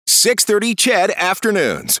6:30 CHED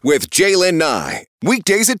Afternoons with Jaylen Nye.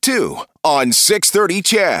 Weekdays at 2 on 6:30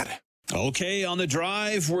 CHED. Okay, on the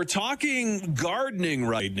drive, we're talking gardening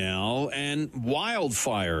right now and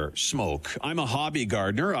wildfire smoke. I'm a hobby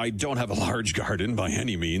gardener. I don't have a large garden by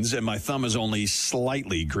any means, and my thumb is only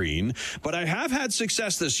slightly green. But I have had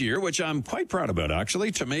success this year, which I'm quite proud about,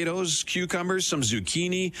 actually. Tomatoes, cucumbers, some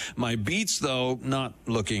zucchini. My beets, though, not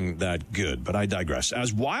looking that good. But I digress.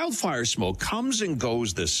 As wildfire smoke comes and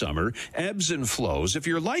goes this summer, ebbs and flows, if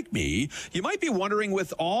you're like me, you might be wondering,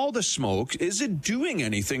 with all the smoke, is it doing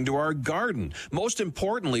anything to our garden? Most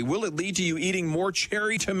importantly, will it lead to you eating more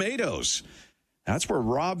cherry tomatoes? That's where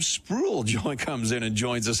Rob Spruill comes in and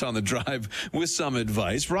joins us on the drive with some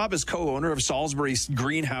advice. Rob is co-owner of Salisbury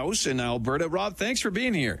Greenhouse in Alberta. Rob, thanks for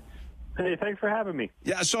being here. Hey, thanks for having me.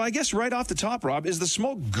 Yeah, so I guess right off the top, Rob, is the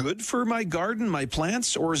smoke good for my garden, my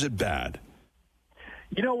plants, or is it bad?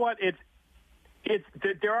 You know what?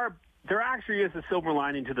 There actually is a silver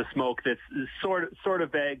lining to the smoke that's sort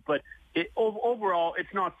of vague, but overall,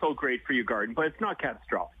 it's not so great for your garden, but it's not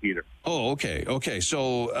catastrophic either. Oh, okay.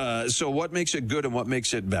 So what makes it good and what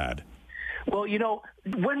makes it bad? Well,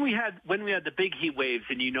 when we had the big heat waves,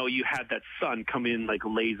 and you had that sun come in like a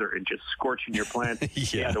laser and just scorching your plants.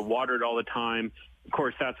 Yeah. You had to water it all the time. Of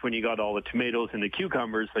course, that's when you got all the tomatoes and the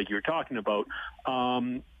cucumbers, like you were talking about.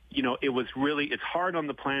 It's hard on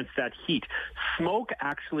the plants, that heat. Smoke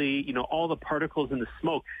actually, all the particles in the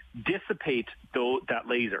smoke dissipate that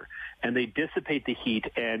laser, and they dissipate the heat,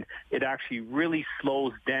 and it actually really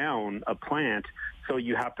slows down a plant, so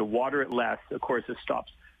you have to water it less. Of course,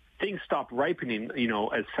 things stop ripening,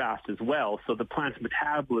 as fast as well, so the plant's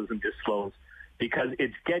metabolism just slows, because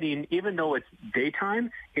even though it's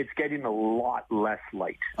daytime, it's getting a lot less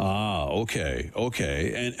light. Ah, okay.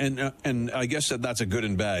 And I guess that's a good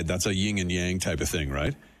and bad. That's a yin and yang type of thing,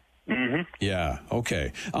 right? Mm-hmm. Yeah,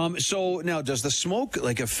 okay. So now, does the smoke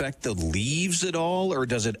affect the leaves at all, or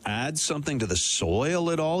does it add something to the soil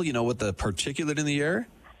at all, with the particulate in the air?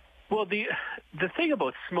 Well, the thing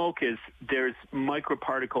about smoke is there's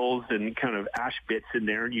microparticles and kind of ash bits in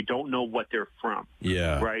there, and you don't know what they're from.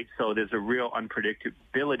 Yeah. Right? So there's a real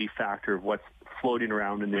unpredictability factor of what's floating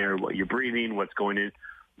around in there, what you're breathing, what's going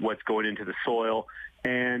into the soil.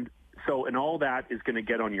 And all that is going to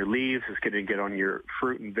get on your leaves, it's going to get on your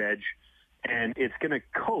fruit and veg, and it's going to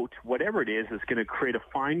coat, whatever it is, it's going to create a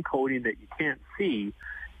fine coating that you can't see,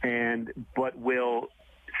 but will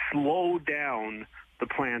slow down the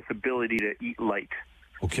plant's ability to eat light.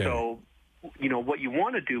 Okay. So, what you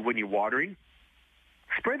want to do when you're watering,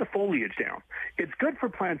 spray the foliage down. It's good for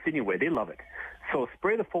plants anyway. They love it. So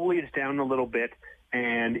spray the foliage down a little bit,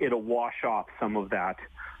 and it'll wash off some of that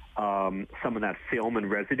film and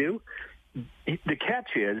residue. The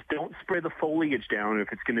catch is, don't spray the foliage down if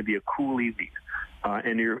it's going to be a cool evening,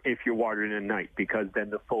 if you're watering at night, because then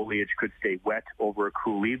the foliage could stay wet over a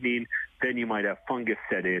cool evening. Then you might have fungus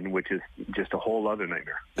set in, which is just a whole other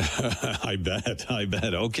nightmare. I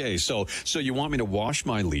bet. Okay, so you want me to wash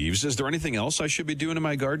my leaves? Is there anything else I should be doing in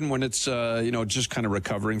my garden when it's just kind of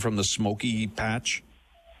recovering from the smoky patch?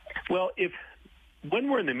 Well, when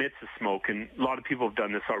we're in the midst of smoke, and a lot of people have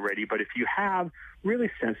done this already, but if you have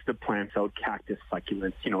really sensitive plants out, cactus,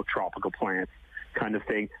 succulents, tropical plants kind of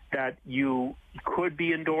thing, that you could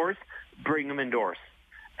be indoors, bring them indoors.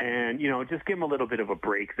 And, just give them a little bit of a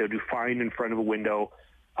break. They'll do fine in front of a window.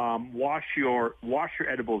 Wash your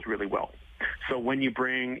edibles really well. So when you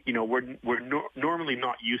bring, we're normally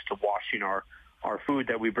not used to washing our food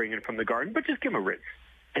that we bring in from the garden, but just give them a rinse.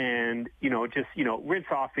 And, rinse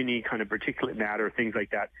off any kind of particulate matter, things like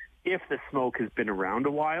that. If the smoke has been around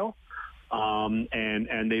a while,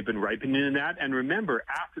 and they've been ripening in that. And remember,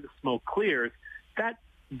 after the smoke clears, that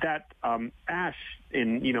ash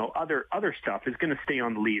and, other stuff is going to stay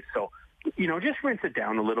on the leaves. So, just rinse it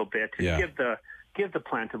down a little bit and give the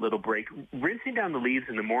plant a little break. Rinsing down the leaves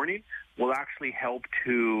in the morning will actually help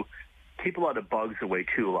to keep a lot of bugs away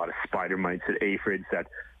too, a lot of spider mites and aphids that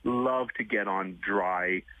love to get on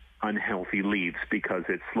dry, unhealthy leaves, because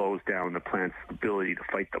it slows down the plant's ability to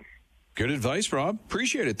fight them. Good advice, Rob.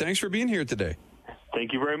 Appreciate it. Thanks for being here today.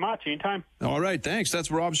 Thank you very much. Anytime. All right, thanks. That's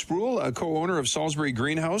Rob Spruill, a co-owner of Salisbury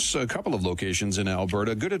Greenhouse, a couple of locations in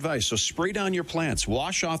Alberta. Good advice. So spray down your plants,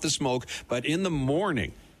 wash off the smoke, but in the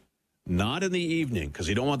morning, not in the evening, because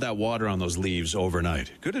you don't want that water on those leaves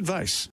overnight. Good advice.